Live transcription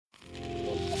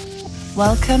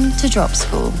Welcome to Drop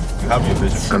School. You have your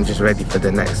vision. I'm just ready for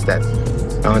the next step.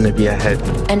 I want to be ahead.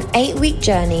 An 8-week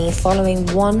journey following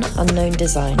one unknown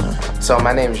designer. So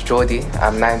my name's Geordie,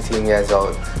 I'm 19 years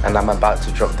old, and I'm about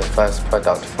to drop the first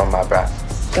product from my brand.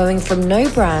 Going from no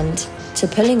brand to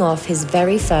pulling off his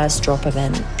very first drop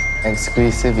event.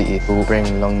 Exclusivity will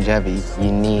bring longevity.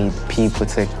 You need people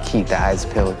to keep their eyes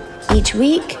peeled. Each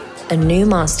week, a new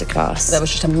masterclass. There was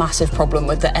just a massive problem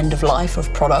with the end of life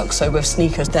of products. So with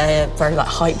sneakers, they're very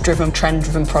hype-driven,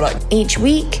 trend-driven product. Each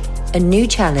week, a new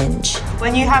challenge.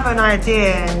 When you have an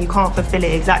idea and you can't fulfill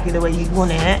it exactly the way you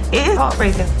want it, it is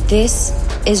heartbreaking. This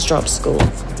is Drop School.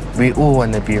 We all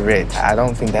want to be rich. I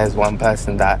don't think there's one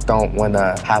person that don't want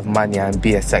to have money and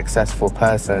be a successful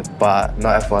person, but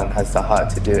not everyone has the heart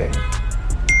to do it.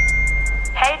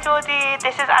 Hey Geordie,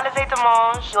 this is Alizé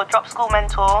Demange, your Drop School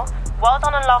mentor. Well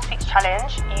done on last week's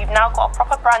challenge. You've now got a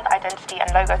proper brand identity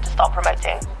and logo to start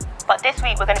promoting. But this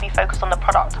week we're going to be focused on the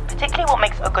product, particularly what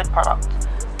makes a good product.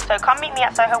 So come meet me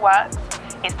at Soho Works.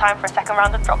 It's time for a second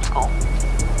round of Drop School.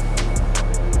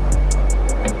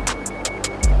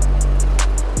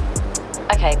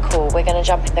 Okay, cool. We're going to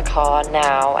jump in the car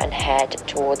now and head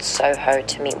towards Soho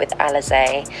to meet with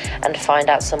Alizé and find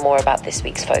out some more about this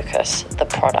week's focus, the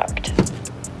product.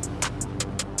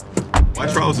 Why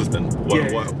trousers then?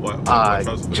 Why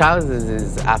trousers? Trousers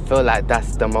is, I feel like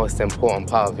that's the most important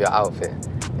part of your outfit,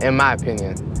 in my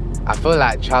opinion. I feel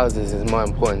like trousers is more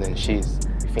important than shoes.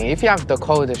 If you have the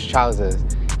coldest trousers,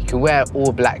 you can wear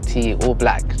all black tee, all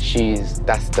black shoes.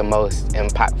 That's the most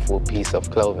impactful piece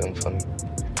of clothing for me.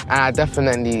 And I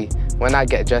definitely, when I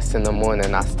get dressed in the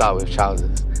morning, I start with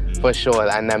trousers, for sure,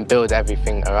 and then build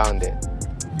everything around it.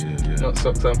 Yeah. Not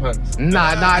socks and pants?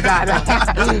 Nah,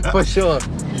 for sure.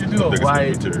 You do a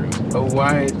wide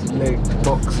leg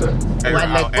boxer. Air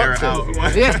out.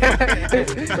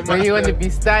 Yeah. When you want to be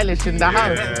stylish in the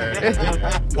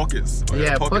house. Pockets.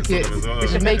 Yeah, pockets. Well. You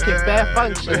should make it bare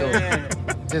functional.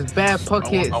 Just bare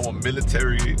pockets. I want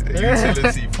military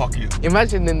utility pockets.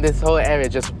 Imagine in this whole area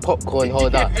just popcorn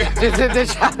holder. Just in the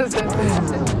trousers.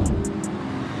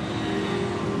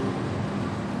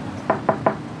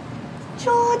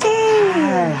 Geordie!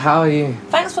 Hi, how are you?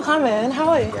 Thanks for coming. How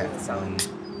are you? Yeah,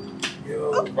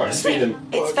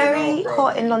 It's very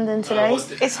hot in London today.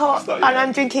 It's hot and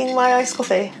I'm drinking my iced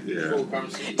coffee. Yeah.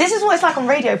 This is what it's like on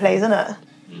radio plays, isn't it?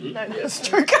 No, it's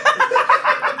true.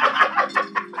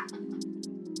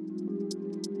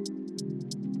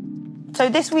 So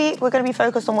this week we're going to be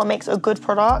focused on what makes a good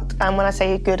product, and when I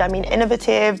say good I mean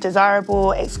innovative,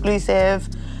 desirable, exclusive.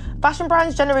 Fashion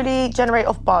brands generally generate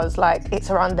off buzz, like it's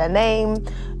around their name,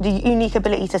 the unique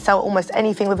ability to sell almost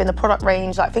anything within the product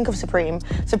range. Like think of Supreme.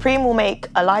 Supreme will make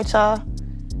a lighter,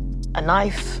 a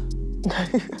knife. No,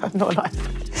 not a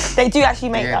knife. They do actually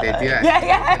make that. They do.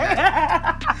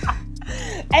 Yeah.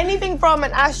 Anything from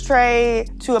an ashtray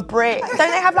to a brick. Don't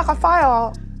they have like a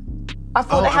fire? I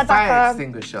thought they had a fire like a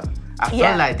extinguisher. I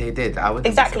feel like they did. I wouldn't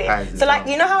exactly. be surprised. So like,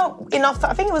 you know how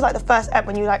I think it was like the first ep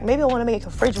when you were like, maybe I want to make a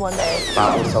fridge one day. But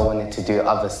I also wanted to do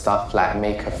other stuff like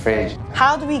make a fridge.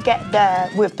 How do we get there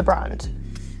with the brand?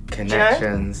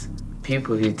 Connections,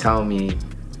 people who tell me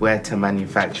where to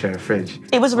manufacture a fridge.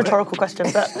 It was a rhetorical question,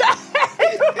 but...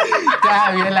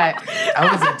 Damn, you're like, I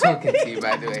wasn't talking to you,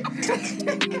 by the way.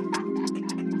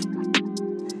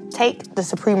 Take the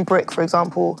Supreme brick, for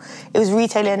example. It was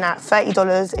retailing at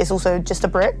 $30. It's also just a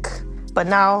brick. But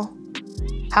now,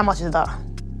 how much is that?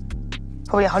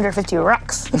 Probably 150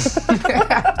 racks.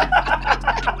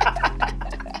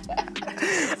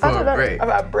 I don't know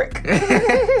about a brick.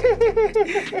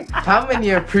 How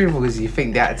many approvals do you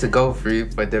think they had to go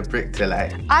through for the brick to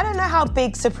like... I don't know how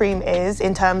big Supreme is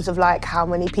in terms of like how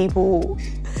many people...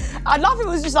 I'd love if it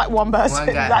was just like one person.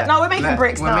 One guy, like, no, we're making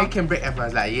bricks now. We're making brick.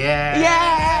 Everyone's like, yeah.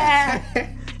 Yeah.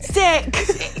 Sick.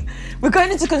 We're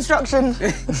going into construction.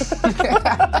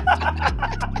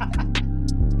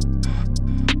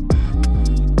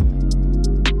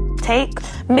 Take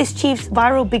Mischief's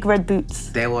viral big red boots.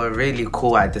 They were really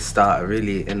cool at the start,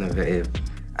 really innovative.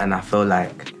 And I feel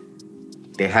like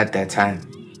they had their time.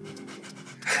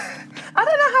 I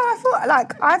don't know how I feel.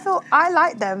 Like, I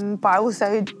like them, but I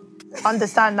also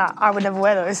understand that I would never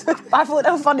wear those. I thought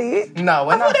they were funny. No,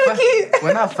 I thought they were cute.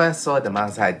 When I first saw them, I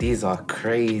was like, these are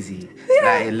crazy. Yeah.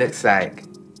 Like, it looks like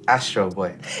Astro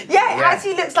Boy. Yeah, it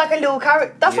actually looks like a little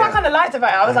character. That's what I kind of liked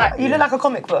about it. I was like, you yeah. look like a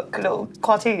comic book, a little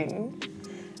cartoon.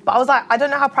 But I was like, I don't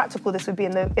know how practical this would be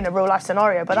in a real life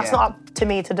scenario, but that's not up to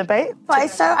me to debate. But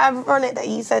it's so ironic that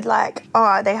you said like,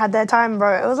 oh, they had their time,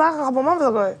 bro. It was like a couple months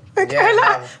ago.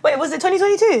 Yeah, wait, was it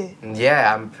 2022?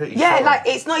 Yeah, I'm pretty sure. Yeah, like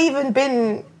it's not even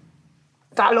been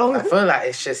that long. I feel like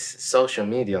it's just social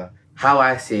media how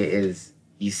I see it is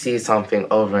you see something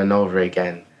over and over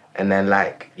again and then,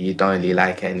 like, you don't really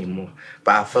like it anymore.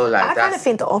 But I feel like I kind of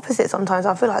think the opposite sometimes.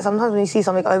 I feel like sometimes when you see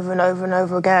something over and over and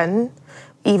over again,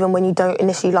 even when you don't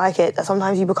initially like it, that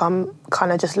sometimes you become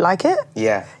kind of just like it.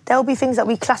 Yeah. There'll be things that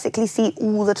we classically see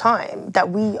all the time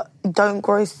that we don't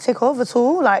grow sick of at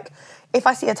all. Like, if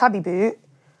I see a tabby boot,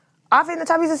 I think the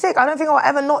tabbies are sick. I don't think I'll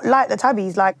ever not like the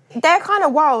tabbies. Like, they're kind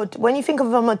of wild. When you think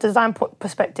of them from a design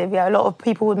perspective, yeah, a lot of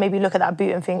people would maybe look at that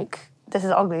boot and think, this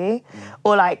is ugly.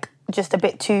 Or, like, just a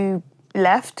bit too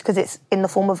left because it's in the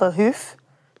form of a hoof,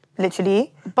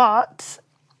 literally. But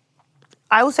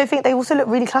I also think they also look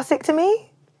really classic to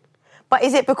me. But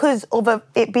is it because of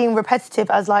it being repetitive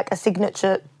as, like, a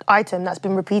signature item that's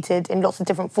been repeated in lots of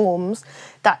different forms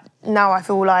that now I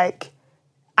feel like...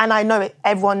 And I know it,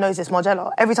 everyone knows it's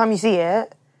Margiela. Every time you see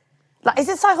it, like, is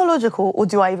it psychological or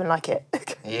do I even like it?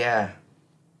 Yeah.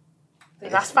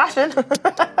 That's fashion.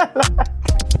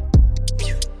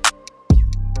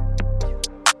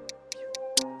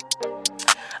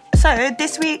 So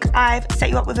this week I've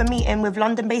set you up with a meeting with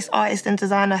London-based artist and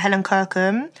designer Helen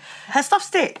Kirkham. Her stuff's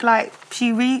sick. Like,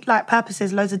 she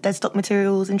purposes loads of dead stock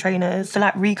materials and trainers to,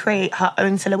 like, recreate her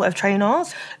own silhouette of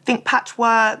trainers. Think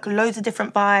patchwork, loads of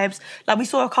different vibes. Like, we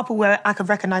saw a couple where I could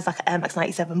recognise, like, an Air Max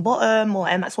 97 bottom or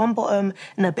Air Max 1 bottom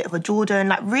and a bit of a Jordan.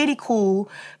 Like, really cool.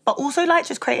 But also, like,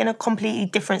 just creating a completely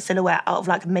different silhouette out of,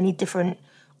 like, many different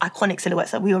iconic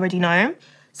silhouettes that we already know.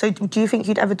 So do you think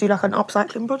you'd ever do, like, an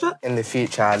upcycling project? In the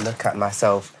future, I look at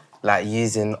myself, like,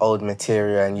 using old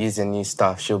material and using new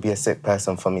stuff. She'll be a sick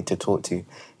person for me to talk to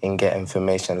and get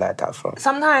information like that from.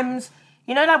 Sometimes,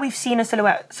 you know, like, we've seen a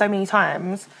silhouette so many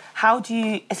times, how do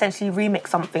you essentially remix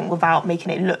something without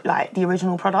making it look like the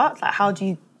original product? Like, how do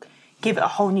you give it a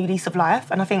whole new lease of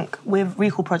life? And I think with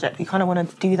Recall Project, we kind of want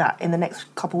to do that in the next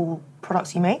couple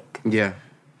products you make. Yeah.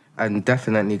 I'm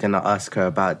definitely going to ask her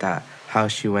about that, how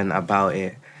she went about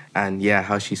it, and, yeah,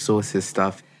 how she sources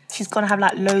stuff. She's going to have,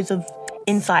 like, loads of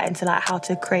insight into, like, how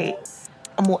to create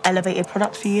a more elevated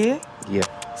product for you. Yeah.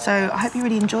 So I hope you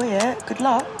really enjoy it. Good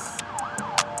luck.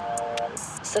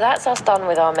 So that's us done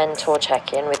with our mentor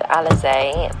check-in with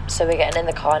Alizé. So we're getting in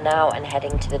the car now and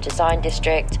heading to the Design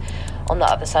District on the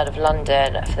other side of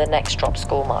London for the next Drop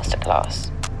School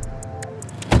Masterclass.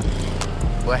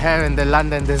 We're here in the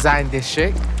London Design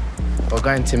District. We're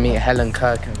going to meet Helen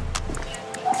Kirkham.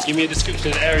 Give me a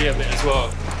description of the area a bit as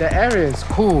well. The area is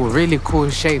cool, really cool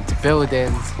shaped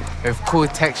buildings with cool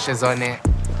textures on it.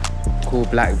 Cool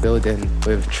black building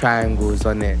with triangles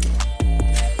on it.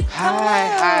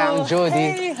 Hi, I'm Jordy.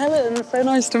 Hey, Helen, so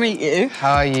nice to meet you.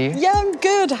 How are you? Yeah, I'm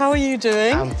good. How are you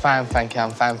doing? I'm fine,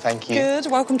 thank you.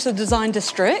 Good. Welcome to the Design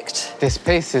District. This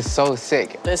place is so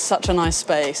sick. It's such a nice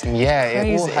space. Yeah,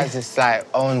 Crazy. It all has its, like,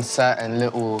 own certain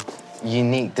little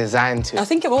unique design to it. I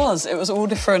think it was all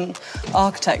different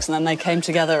architects, and then they came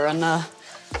together and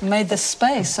made this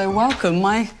space. So welcome.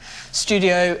 My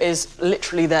studio is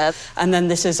literally there, and then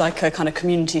this is like a kind of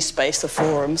community space, the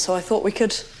forum. So I thought we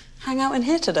could hang out in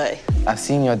here today. I've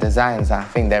seen your designs. I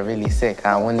think they're really sick.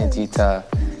 I wanted you to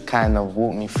kind of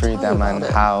walk me through them and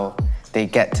how they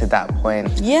get to that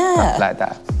point. Yeah. Stuff like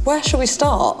that. Where shall we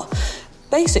start?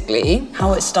 Basically,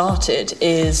 how it started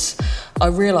is I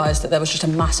realised that there was just a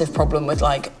massive problem with,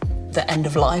 like, the end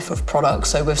of life of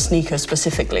products. So with sneakers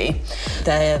specifically,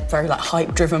 they're very, like,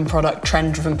 hype-driven product,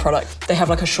 trend-driven product. They have,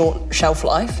 like, a short shelf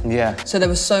life. Yeah. So there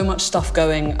was so much stuff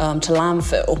going to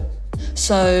landfill.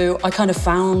 So I kind of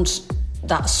found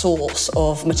that source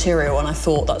of material, and I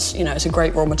thought that's, you know, it's a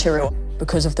great raw material.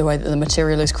 Because of the way that the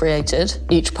material is created,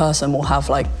 each person will have,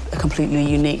 like, a completely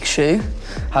unique shoe.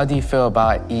 How do you feel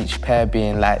about each pair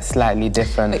being, like, slightly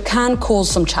different? It can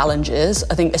cause some challenges,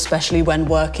 I think, especially when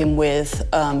working with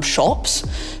shops,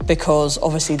 because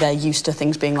obviously they're used to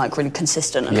things being, like, really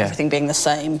consistent and everything being the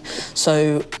same.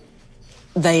 So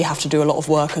they have to do a lot of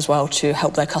work as well to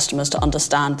help their customers to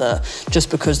understand that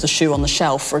just because the shoe on the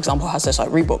shelf, for example, has this, like,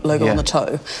 Reebok logo on the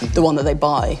toe, the one that they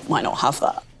buy might not have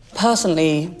that.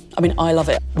 Personally, I mean, I love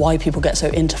it. Why people get so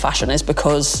into fashion is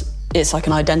because it's like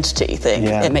an identity thing.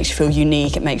 Yeah. It makes you feel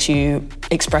unique. It makes you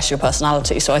express your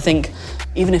personality. So I think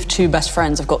even if two best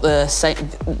friends have got the same,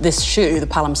 this shoe, the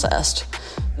palimpsest,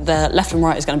 their left and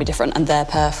right is going to be different, and their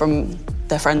pair from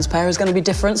their friend's pair is going to be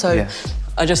different. So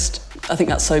I think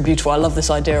that's so beautiful. I love this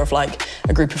idea of, like,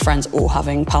 a group of friends all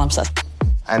having palimpsest.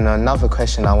 And another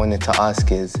question I wanted to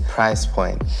ask is price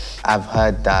point. I've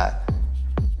heard that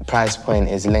price point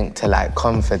is linked to, like,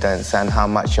 confidence and how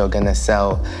much you're gonna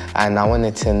sell. And I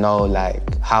wanted to know,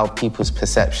 like, how people's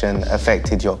perception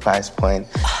affected your price point.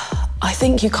 I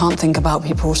think you can't think about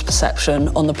people's perception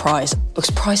on the price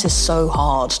because price is so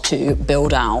hard to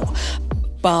build out.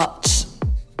 But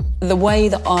The way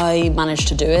that I managed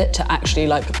to do it, to actually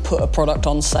like put a product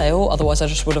on sale, otherwise I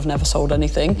just would have never sold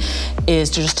anything, is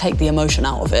to just take the emotion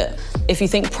out of it. If you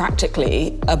think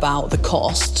practically about the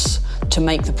costs to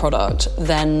make the product,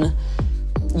 then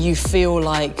you feel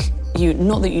like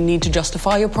not that you need to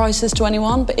justify your prices to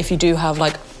anyone, but if you do have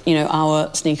like, you know,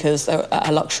 our sneakers, they're at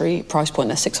a luxury price point,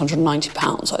 they're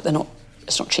 £690, like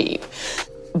it's not cheap.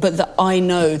 But I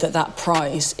know that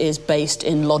price is based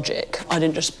in logic. I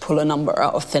didn't just pull a number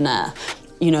out of thin air.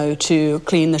 You know, to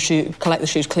clean the shoe, collect the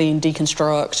shoes clean,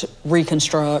 deconstruct,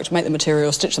 reconstruct, make the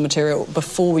material, stitch the material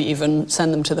before we even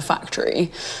send them to the factory.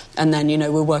 And then, you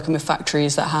know, we're working with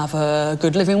factories that have a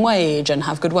good living wage and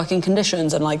have good working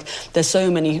conditions. And like, there's so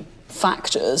many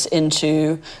factors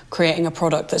into creating a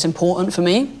product that's important for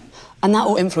me. And that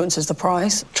all influences the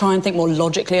price. Try and think more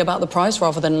logically about the price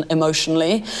rather than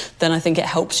emotionally. Then I think it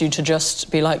helps you to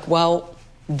just be like, well,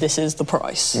 this is the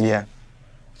price. Yeah.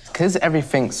 Because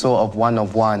everything's sort of one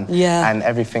of one, and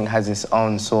everything has its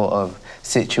own sort of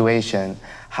situation,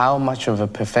 how much of a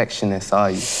perfectionist are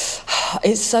you?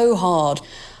 It's so hard.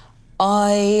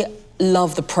 I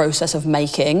love the process of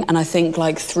making, and I think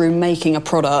like through making a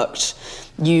product,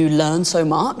 you learn so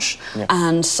much,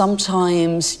 and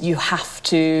sometimes you have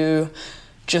to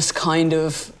just kind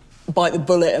of bite the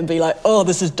bullet and be like, oh,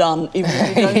 this is done, even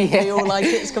if you don't feel like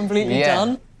it's completely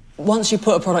done. Once you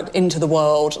put a product into the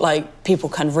world, like, people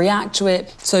can react to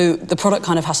it. So the product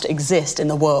kind of has to exist in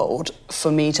the world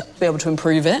for me to be able to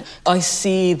improve it. I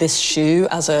see this shoe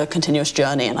as a continuous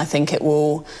journey, and I think it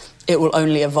will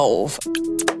only evolve.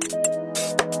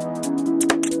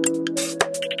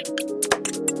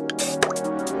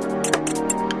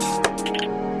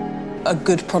 A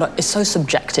good product is so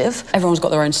subjective. Everyone's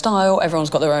got their own style, everyone's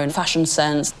got their own fashion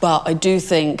sense, but I do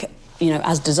think, you know,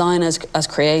 as designers, as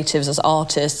creatives, as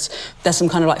artists, there's some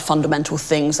kind of like fundamental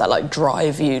things that like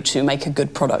drive you to make a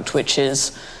good product, which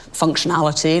is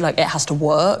functionality. Like, it has to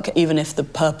work, even if the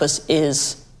purpose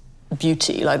is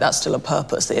beauty, like that's still a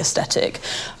purpose, the aesthetic.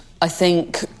 I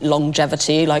think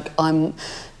longevity, like I'm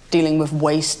dealing with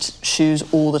waste shoes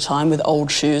all the time, with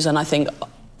old shoes, and I think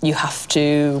you have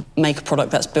to make a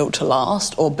product that's built to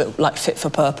last or built like fit for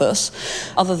purpose.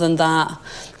 Other than that,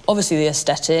 obviously the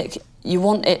aesthetic, you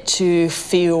want it to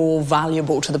feel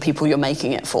valuable to the people you're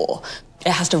making it for.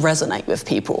 It has to resonate with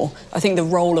people. I think the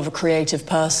role of a creative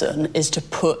person is to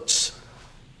put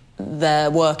their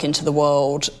work into the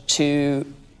world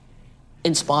to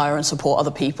inspire and support other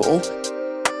people.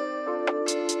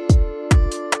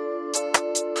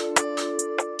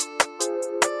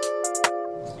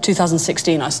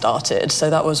 2016 I started, so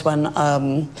that was when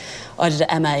I did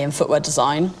an MA in footwear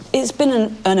design. It's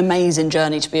been an amazing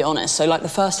journey, to be honest. So like the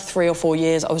first 3 or 4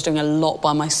 years I was doing a lot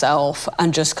by myself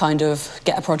and just kind of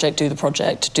get a project, do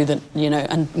the, you know,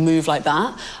 and move like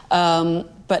that.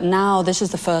 But now this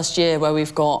is the first year where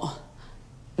we've got,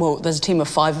 well, there's a team of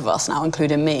 5 of us now,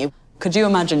 including me. Could you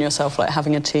imagine yourself like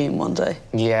having a team one day?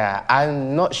 Yeah,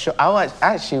 I'm not sure. I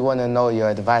actually want to know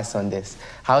your advice on this.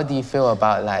 How do you feel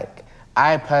about like,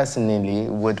 I personally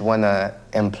would want to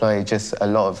employ just a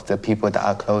lot of the people that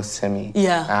are close to me.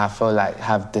 Yeah. And I feel like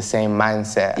have the same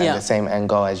mindset and the same end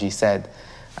goal as you said.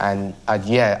 And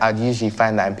I'd usually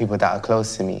find that in people that are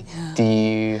close to me. Yeah. Do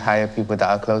you hire people that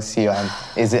are close to you? And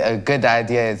is it a good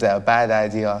idea? Is it a bad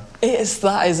idea?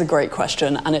 That is a great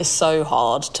question, and it's so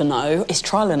hard to know. It's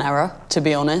trial and error, to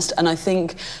be honest. And I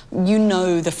think you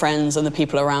know the friends and the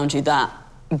people around you that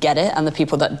get it and the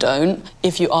people that don't.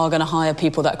 If you are going to hire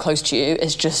people that are close to you,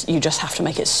 you just have to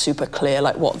make it super clear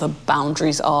like what the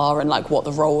boundaries are and like what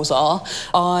the roles are.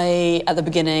 I, at the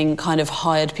beginning, kind of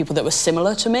hired people that were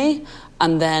similar to me,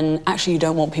 and then actually you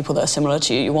don't want people that are similar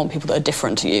to you, you want people that are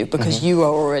different to you, because you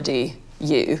are already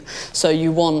you. So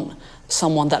you want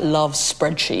someone that loves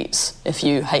spreadsheets if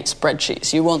you hate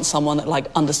spreadsheets. You want someone that like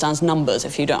understands numbers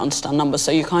if you don't understand numbers.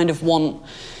 So you kind of want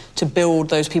to build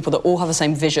those people that all have the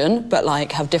same vision but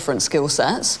like have different skill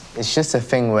sets. It's just a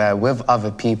thing where with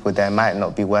other people they might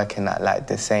not be working at like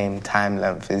the same time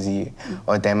length as you,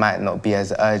 or they might not be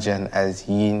as urgent as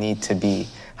you need to be.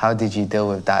 How did you deal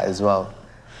with that as well?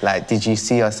 Like, did you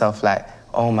see yourself like,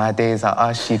 oh my days, I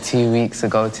asked you 2 weeks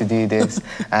ago to do this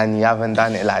and you haven't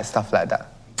done it, like stuff like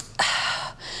that?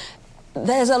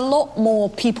 There's a lot more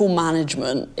people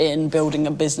management in building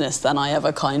a business than I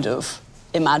ever kind of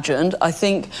imagined. I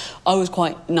think I was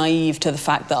quite naive to the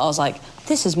fact that I was like,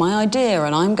 this is my idea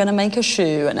and I'm going to make a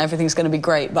shoe and everything's going to be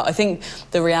great. But I think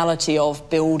the reality of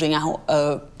building out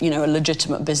a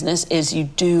legitimate business is you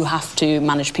do have to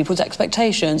manage people's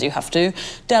expectations, you have to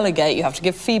delegate, you have to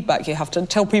give feedback, you have to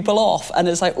tell people off, and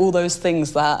it's like all those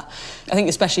things that I think,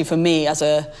 especially for me as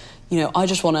I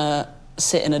just want to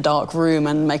sit in a dark room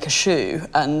and make a shoe,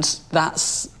 and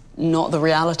that's not the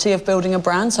reality of building a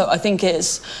brand. So I think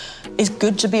it's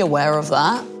good to be aware of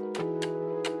that.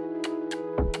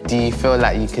 Do you feel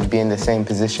like you could be in the same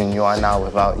position you are now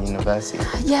without university?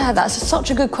 Yeah, that's such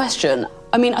a good question.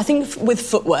 I mean, I think with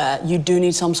footwear, you do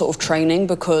need some sort of training,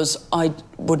 because I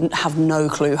wouldn't have no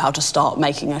clue how to start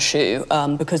making a shoe,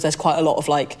 because there's quite a lot of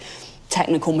like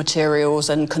technical materials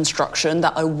and construction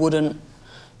that I wouldn't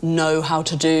know how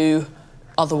to do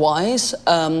otherwise.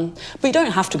 But you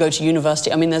don't have to go to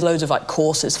university. I mean, there's loads of like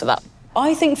courses for that.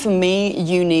 I think for me,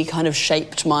 uni kind of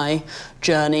shaped my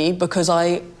journey, because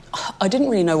I didn't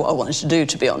really know what I wanted to do,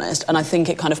 to be honest, and I think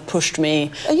it kind of pushed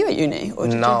me. Are you at uni? Or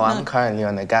No, I'm currently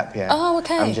on a gap year. Oh,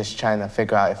 okay. I'm just trying to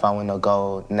figure out if I want to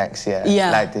go next year,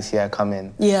 like this year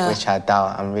coming, which I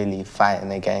doubt. I'm really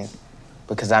fighting again,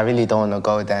 because I really don't want to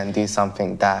go there and do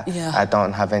something that I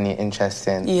don't have any interest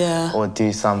in, or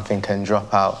do something and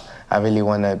drop out. I really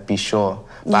want to be sure,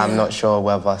 but I'm not sure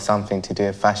whether something to do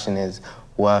with fashion is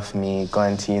worth me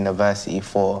going to university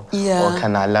for, or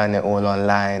can I learn it all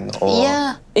online?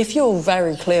 Or if you're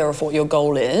very clear of what your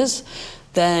goal is,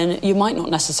 then you might not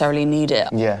necessarily need it.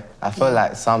 Yeah, I feel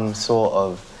like some sort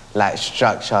of like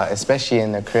structure, especially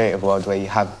in the creative world where you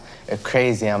have a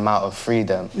crazy amount of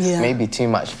freedom. Maybe too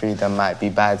much freedom might be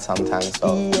bad sometimes.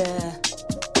 So.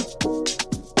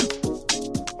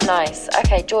 Nice.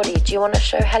 Okay, Geordie, do you want to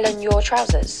show Helen your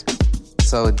trousers?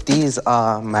 So these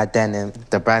are my denim.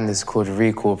 The brand is called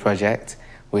Recall Project,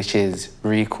 which is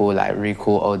recall, like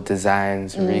recall old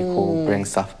designs, recall, bring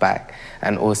stuff back,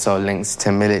 and also links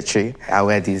to military. I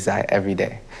wear these like every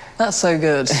day. That's so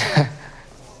good.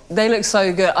 They look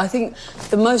so good. I think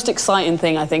the most exciting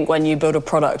thing, when you build a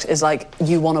product is like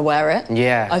you want to wear it.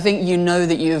 Yeah. I think you know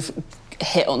that you've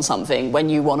hit on something when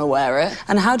you want to wear it.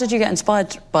 And how did you get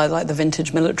inspired by like the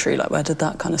vintage military? Like where did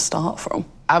that kind of start from?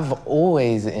 I've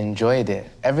always enjoyed it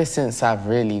ever since I've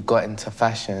really got into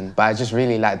fashion, but I just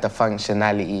really like the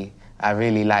functionality. I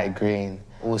really like green.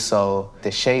 Also,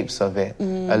 the shapes of it.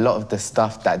 A lot of the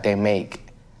stuff that they make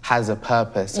has a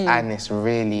purpose and it's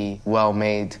really well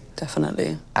made.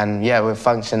 Definitely. And yeah, with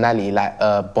functionality, like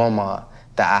a bomber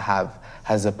that I have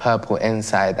has a purple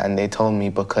inside, and they told me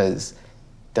because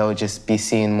they'll just be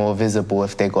seen more visible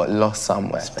if they got lost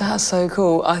somewhere. That's so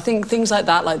cool. I think things like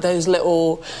that, like those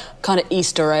little kind of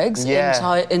Easter eggs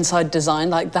inside design,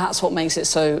 like that's what makes it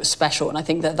so special. And I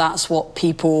think that that's what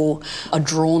people are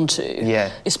drawn to.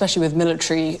 Yeah. Especially with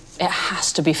military, it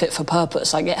has to be fit for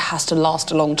purpose. Like it has to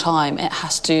last a long time. It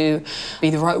has to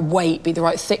be the right weight, be the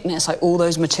right thickness. Like all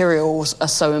those materials are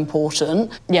so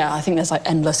important. Yeah, I think there's like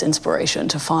endless inspiration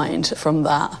to find from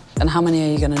that. And how many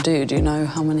are you going to do? Do you know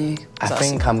how many? I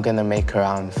think I'm going to make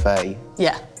around 30.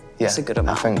 Yeah. That's a good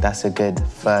amount. I think that's a good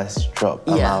first drop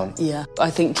amount. Yeah.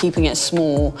 I think keeping it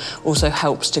small also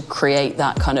helps to create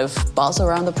that kind of buzz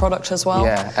around the product as well.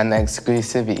 Yeah, and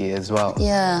exclusivity as well.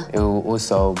 Yeah. It will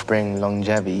also bring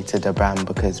longevity to the brand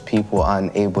because people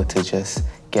aren't able to just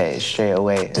get it straight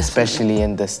away, Definitely. Especially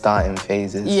in the starting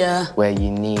phases where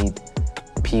you need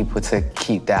people to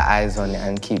keep their eyes on it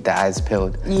and keep their eyes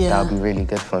peeled. That would be really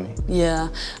good for me. Yeah,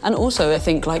 and also I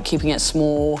think like keeping it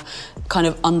small, kind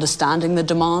of understanding the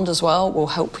demand as well will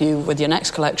help you with your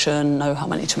next collection, know how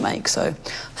many to make. So I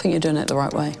think you're doing it the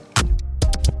right way.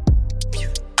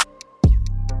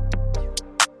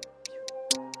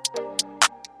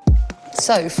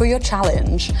 So for your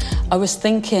challenge, I was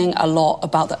thinking a lot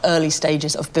about the early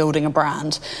stages of building a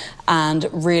brand and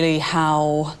really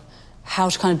how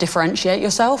to kind of differentiate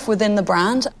yourself within the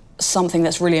brand. Something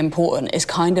that's really important is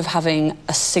kind of having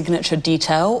a signature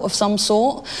detail of some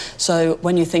sort. So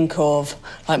when you think of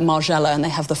like Margiela and they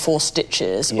have the 4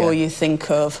 stitches, or you think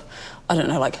of, I don't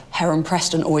know, like Heron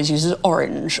Preston always uses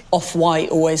orange. Off-White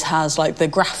always has like the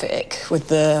graphic with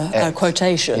the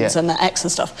quotations and the X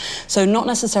and stuff. So not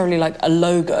necessarily like a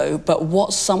logo, but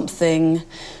what's something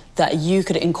that you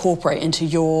could incorporate into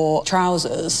your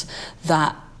trousers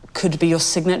that could be your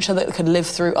signature that could live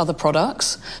through other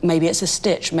products. Maybe it's a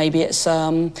stitch, maybe it's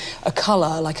a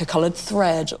colour, like a coloured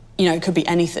thread. You know, it could be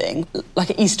anything,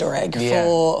 like an Easter egg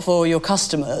for your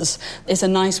customers. It's a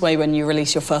nice way when you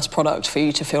release your first product for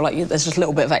you to feel like there's just a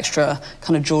little bit of extra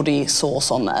kind of Geordie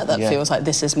sauce on there that feels like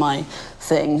this is my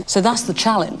thing. So that's the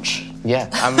challenge. Yeah,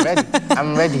 I'm ready.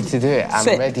 I'm ready to do it.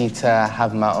 I'm ready to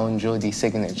have my own Geordie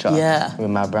signature with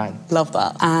my brand. Love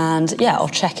that. And yeah, I'll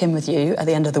check in with you at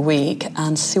the end of the week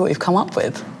and see what you've come up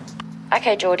with.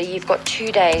 Okay, Geordie, you've got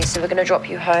 2 days, so we're going to drop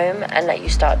you home and let you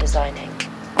start designing.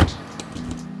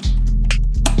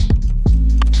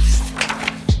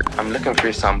 I'm looking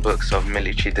through some books of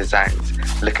military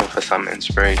designs, looking for some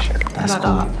inspiration. That's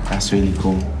cool. That's really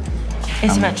cool.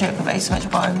 Asymmetric with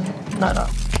asymmetric bottom, like that.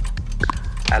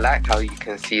 I like how you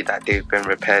can see that they've been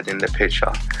repaired in the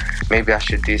picture. Maybe I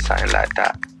should do something like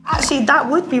that. Actually, that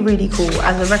would be really cool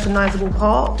as a recognisable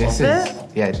part of it.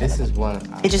 Yeah, this is one.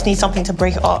 It just needs something to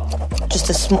break it up. Just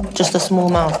a small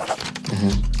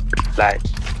mouth. Like,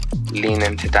 lean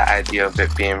into that idea of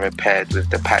it being repaired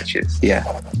with the patches. Yeah.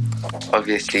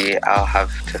 Obviously, I'll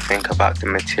have to think about the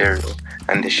material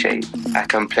and the shape. I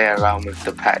can play around with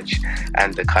the patch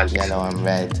and the colours. Yellow and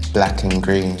red, black and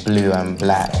green, blue and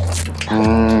black.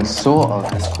 Sort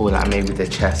of. It's cool, like maybe the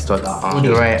chest or the arm.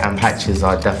 Corduroy and patches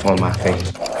are definitely my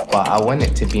favourite. But I want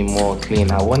it to be more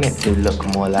clean. I want it to look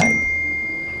more like...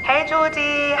 Hey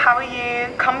Geordie, how are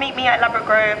you? Come meet me at Labrador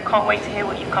Grove. Can't wait to hear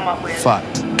what you've come up with. Fuck.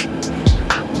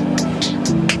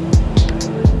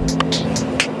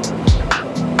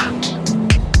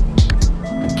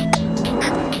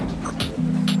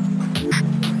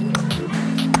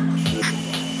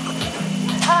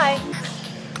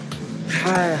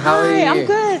 Hi, how are you? I'm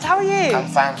good. How are you? I'm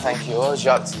fine, thank you. What was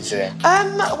you up to today?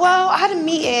 Well, I had a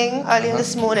meeting earlier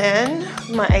this morning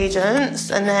with my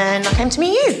agents, and then I came to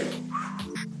meet you.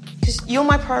 Because you're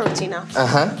my priority now.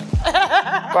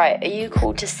 Right, are you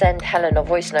cool to send Helen a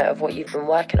voice note of what you've been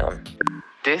working on?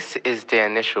 This is the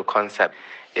initial concept.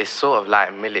 It's sort of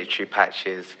like military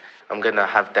patches. I'm going to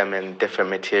have them in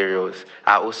different materials.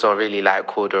 I also really like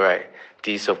corduroy.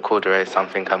 The use of corduroy is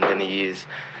something I'm going to use.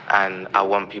 And I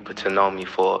want people to know me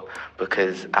for,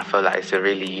 because I feel like it's a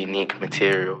really unique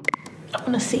material. I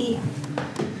want to see.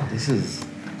 This is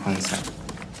the concept.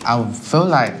 I feel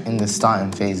like in the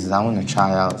starting phases, I want to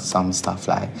try out some stuff,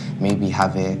 like maybe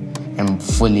have it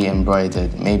fully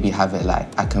embroidered, maybe have it like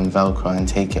I can Velcro and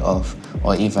take it off,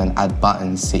 or even add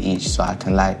buttons to each so I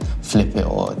can like flip it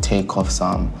or take off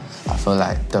some. I feel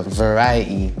like the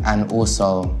variety and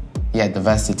also, yeah, the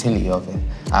versatility of it.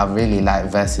 I really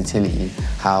like versatility,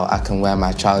 how I can wear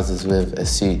my trousers with a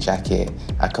suit jacket,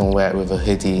 I can wear it with a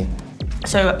hoodie.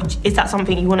 So is that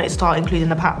something you want to start including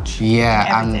the patch?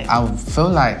 Yeah, and I feel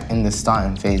like in the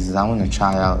starting phases, I want to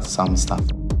try out some stuff.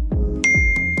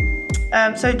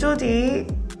 So Geordie,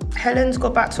 Helen's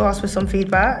got back to us with some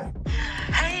feedback.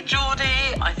 Hey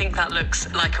Geordie, I think that looks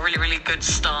like a really, really good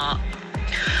start.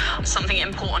 Something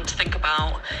important to think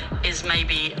about is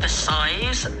maybe the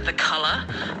size, the colour,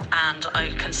 and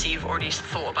I can see you've already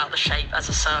thought about the shape as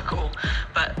a circle,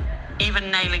 but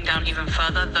even nailing down even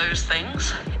further those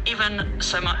things, even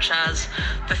so much as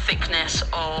the thickness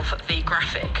of the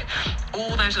graphic,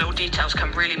 all those little details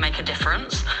can really make a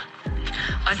difference.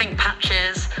 I think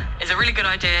patches is a really good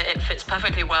idea. It fits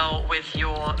perfectly well with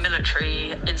your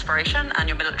military inspiration and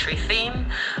your military theme.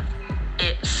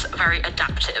 It's very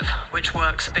adaptive, which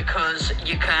works because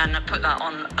you can put that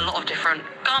on a lot of different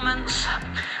garments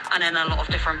and in a lot of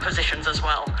different positions as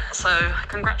well. So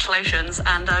congratulations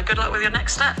and good luck with your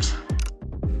next steps.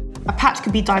 A patch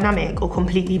could be dynamic or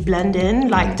completely blend in,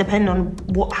 like depending on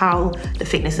how the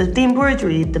thickness of the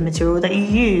embroidery, the material that you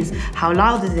use, how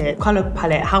loud is it, colour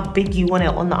palette, how big you want it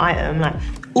on the item. Like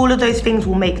all of those things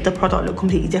will make the product look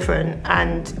completely different,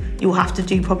 and you'll have to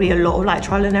do probably a lot of like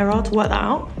trial and error to work that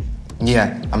out.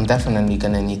 Yeah, I'm definitely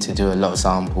going to need to do a lot of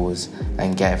samples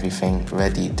and get everything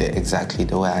ready exactly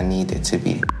the way I need it to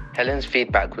be. Helen's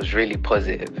feedback was really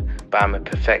positive, but I'm a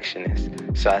perfectionist,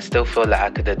 so I still feel like I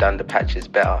could have done the patches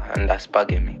better, and that's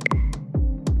bugging me.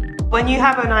 When you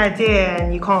have an idea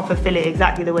and you can't fulfill it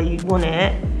exactly the way you want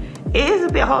it, it is a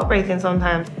bit heartbreaking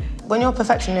sometimes. When you're a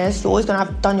perfectionist, you're always going to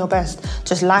have done your best.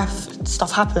 Just life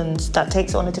stuff happens that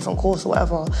takes it on a different course or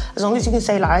whatever. As long as you can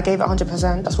say, like, I gave it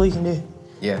 100%, that's all you can do.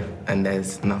 Yeah, and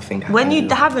there's nothing when you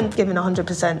haven't given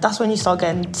 100%, that's when you start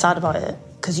getting sad about it,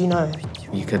 because you know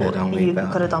you could have done way better.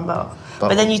 You could have done better.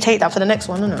 But then you take that for the next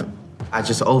one, innit? I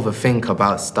just overthink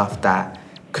about stuff that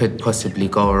could possibly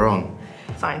go wrong.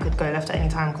 Something could go left at any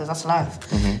time, because that's life.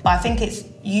 But I think it's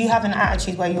you have an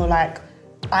attitude where you're like,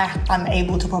 I'm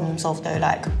able to problem solve though.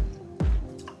 Like,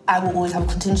 I will always have a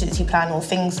contingency plan, or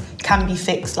things can be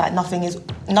fixed. Like nothing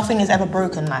is ever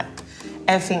broken. Like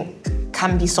everything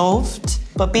can be solved.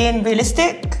 But being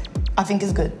realistic, I think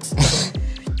is good.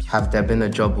 Have there been a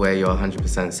job where you're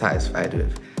 100% satisfied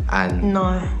with? And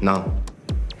No.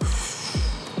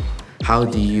 How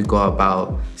do you go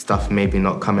about stuff maybe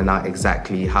not coming out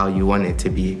exactly how you want it to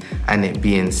be and it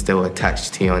being still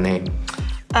attached to your name?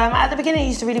 At the beginning, it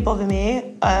used to really bother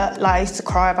me. Like I used to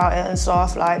cry about it and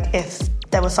stuff. Like if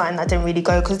there was something that didn't really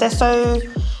go,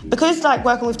 because like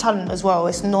working with talent as well,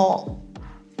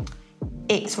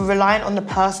 it's reliant on the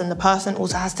person. The person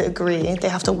also has to agree. They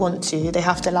have to want to. They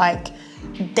have to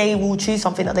they will choose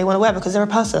something that they want to wear because they're a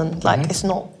person. Like it's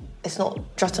not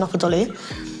dressing up a dolly.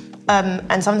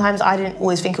 And sometimes I didn't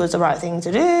always think it was the right thing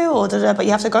to do, or but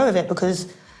you have to go with it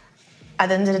because at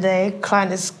the end of the day,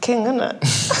 client is king, isn't it?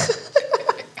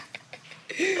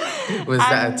 Was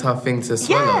that a tough thing to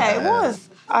swallow? Yeah, it was.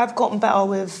 I've gotten better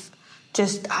with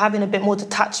just having a bit more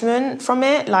detachment from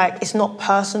it. Like, it's not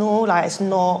personal. Like, it's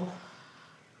not...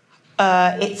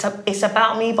 it's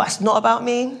about me, but it's not about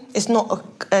me. It's not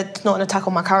an attack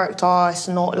on my character. It's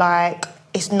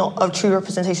not a true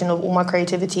representation of all my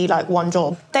creativity, like one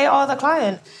job. They are the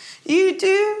client. You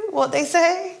do what they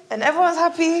say, and everyone's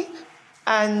happy.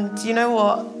 And you know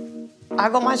what? I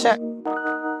got my check.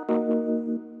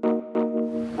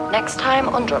 Next time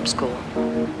on Drop School.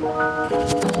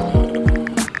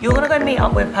 You're going to go meet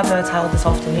up with Pablo Tal this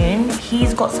afternoon.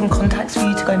 He's got some contacts for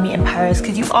you to go meet in Paris,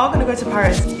 because you are going to go to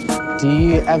Paris. Do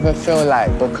you ever feel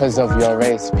like because of your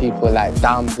race, people like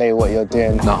downplay what you're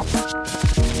doing? No.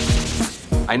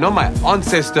 I know my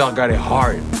ancestor got it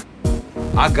hard.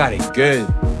 I got it good.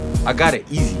 I got it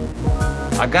easy.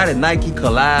 I got a Nike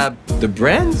collab. The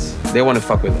brands, they want to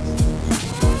fuck with us.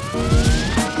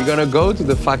 You're going to go to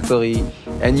the factory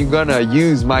and you're going to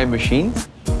use my machines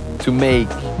to make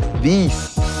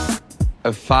these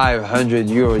a 500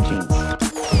 euro jeans.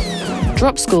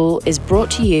 Drop School is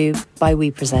brought to you by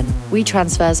WePresent,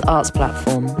 WeTransfer's arts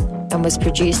platform, and was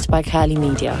produced by Curly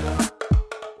Media.